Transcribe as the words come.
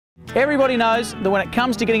Everybody knows that when it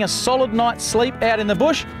comes to getting a solid night's sleep out in the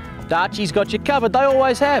bush, Darche's got you covered, they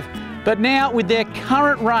always have. But now with their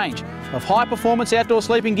current range of high performance outdoor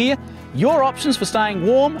sleeping gear, your options for staying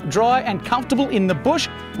warm, dry and comfortable in the bush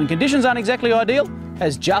when conditions aren't exactly ideal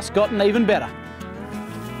has just gotten even better.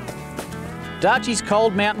 Darche's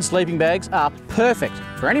cold mountain sleeping bags are perfect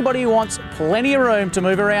for anybody who wants plenty of room to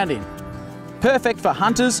move around in. Perfect for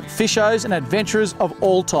hunters, fishers and adventurers of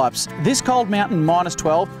all types. This cold mountain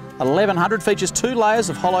 -12 1100 features 2 layers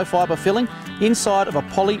of hollow fibre filling inside of a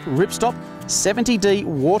poly ripstop 70D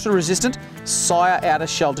water resistant Sire outer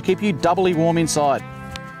shell to keep you doubly warm inside.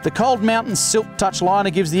 The Cold Mountain Silk Touch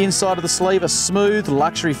liner gives the inside of the sleeve a smooth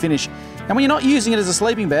luxury finish, and when you're not using it as a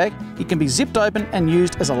sleeping bag, it can be zipped open and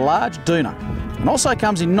used as a large doona. And also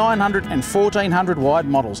comes in 900 and 1400 wide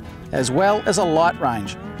models, as well as a light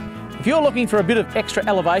range. If you're looking for a bit of extra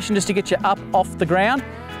elevation just to get you up off the ground,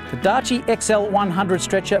 the Darche XL100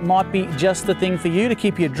 stretcher might be just the thing for you to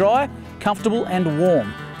keep you dry, comfortable and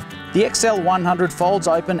warm. The XL100 folds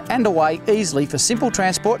open and away easily for simple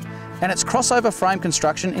transport, and its crossover frame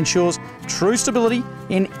construction ensures true stability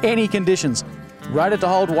in any conditions. Rated to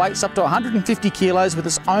hold weights up to 150 kilos with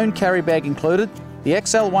its own carry bag included, the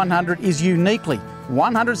XL100 is uniquely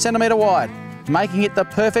 100 centimetre wide, making it the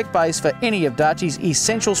perfect base for any of Darche's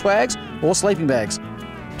essential swags or sleeping bags.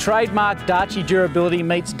 Trademark Darche durability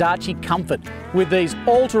meets Darche comfort with these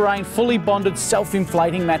all-terrain, fully bonded,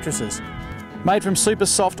 self-inflating mattresses. Made from super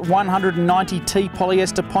soft 190T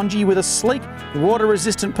polyester pongee with a sleek,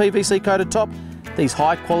 water-resistant PVC-coated top, these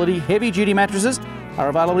high-quality, heavy-duty mattresses are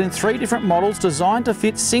available in 3 different models designed to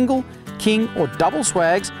fit single, king or double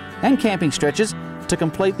swags and camping stretchers to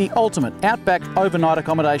complete the ultimate outback overnight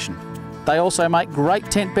accommodation. They also make great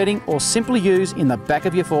tent bedding or simply use in the back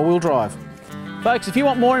of your 4-wheel drive. Folks, if you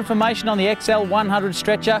want more information on the XL100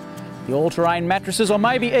 stretcher, the all-terrain mattresses or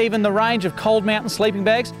maybe even the range of cold mountain sleeping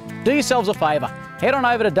bags, do yourselves a favour. Head on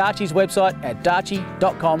over to Darche's website at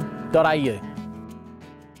darche.com.au.